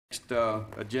Next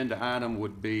agenda item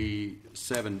would be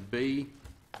 7B,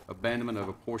 abandonment of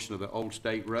a portion of the Old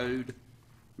State Road.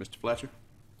 Mr. Fletcher?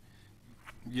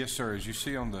 Yes, sir. As you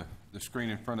see on the screen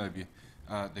in front of you,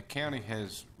 the county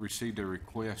has received a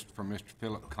request from Mr.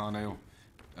 Phillip Connell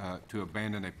to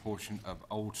abandon a portion of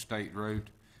Old State Road,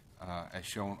 as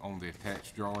shown on the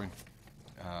attached drawing.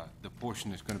 The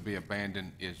portion that's going to be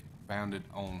abandoned is bounded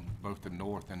on both the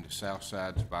north and the south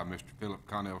sides by Mr. Phillip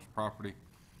Connell's property.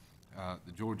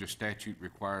 The Georgia statute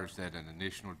requires that an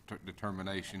initial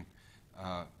determination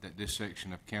that this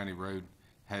section of county road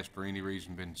has for any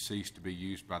reason been ceased to be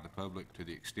used by the public to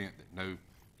the extent that no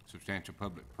substantial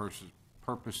public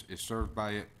purpose is served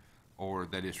by it, or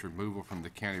that its removal from the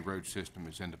county road system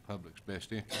is in the public's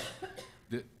best interest.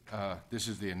 This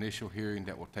is the initial hearing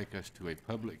that will take us to a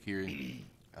public hearing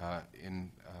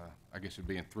I guess it'd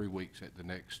be in 3 weeks at the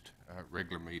next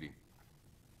regular meeting.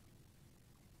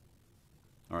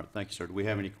 All right, thank you, sir. Do we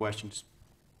have any questions?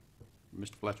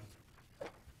 Mr. Fletcher?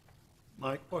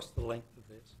 Mike, what's the length of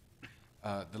this?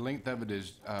 The length of it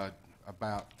is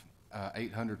about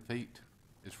 800 feet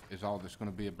is all that's going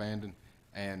to be abandoned,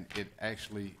 and it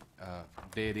actually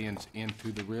dead ends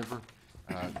into the river.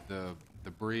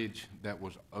 The bridge that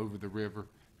was over the river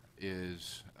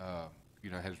is,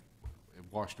 has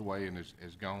washed away and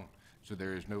is gone, so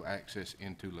there is no access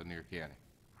into Lanier County.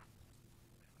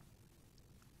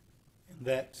 And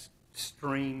that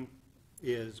stream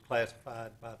is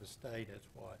classified by the state as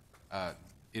what?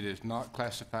 It is not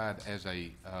classified as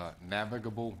a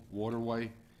navigable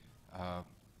waterway.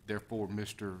 Therefore,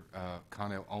 Mr.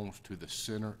 Connell owns to the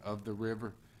center of the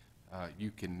river.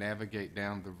 You can navigate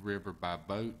down the river by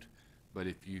boat, but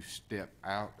if you step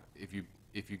out, if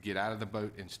you get out of the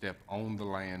boat and step on the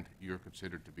land, you're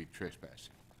considered to be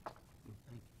trespassing.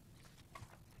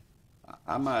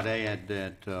 I might add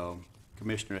that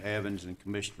Commissioner Evans and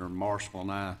Commissioner Marshall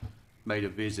and I made a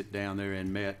visit down there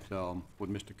and met with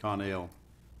Mr. Connell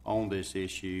on this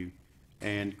issue.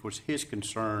 And, of course, his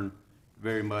concern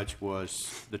very much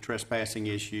was the trespassing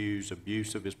issues,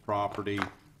 abuse of his property,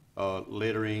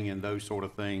 littering, and those sort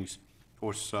of things. Of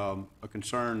course, a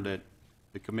concern that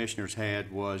the commissioners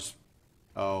had was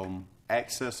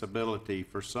accessibility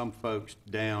for some folks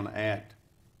down at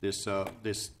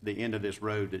the end of this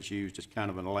road that's used as kind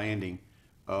of a landing.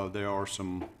 There are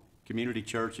some community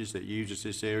churches that uses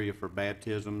this area for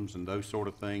baptisms and those sort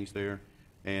of things there.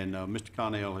 And Mr.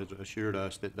 Connell has assured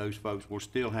us that those folks will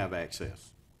still have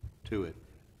access to it.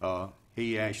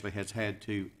 He actually has had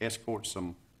to escort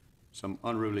some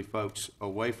unruly folks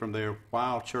away from there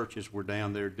while churches were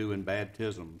down there doing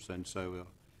baptisms. And so,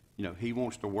 he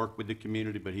wants to work with the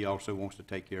community, but he also wants to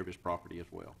take care of his property as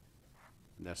well.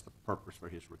 And that's the purpose for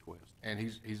his request. And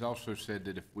he's also said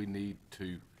that if we need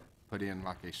to put in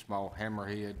like a small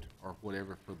hammerhead or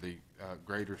whatever for the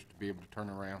graders to be able to turn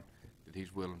around, that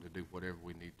he's willing to do whatever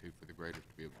we need to for the graders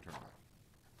to be able to turn around.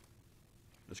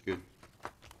 That's good.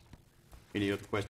 Any other questions?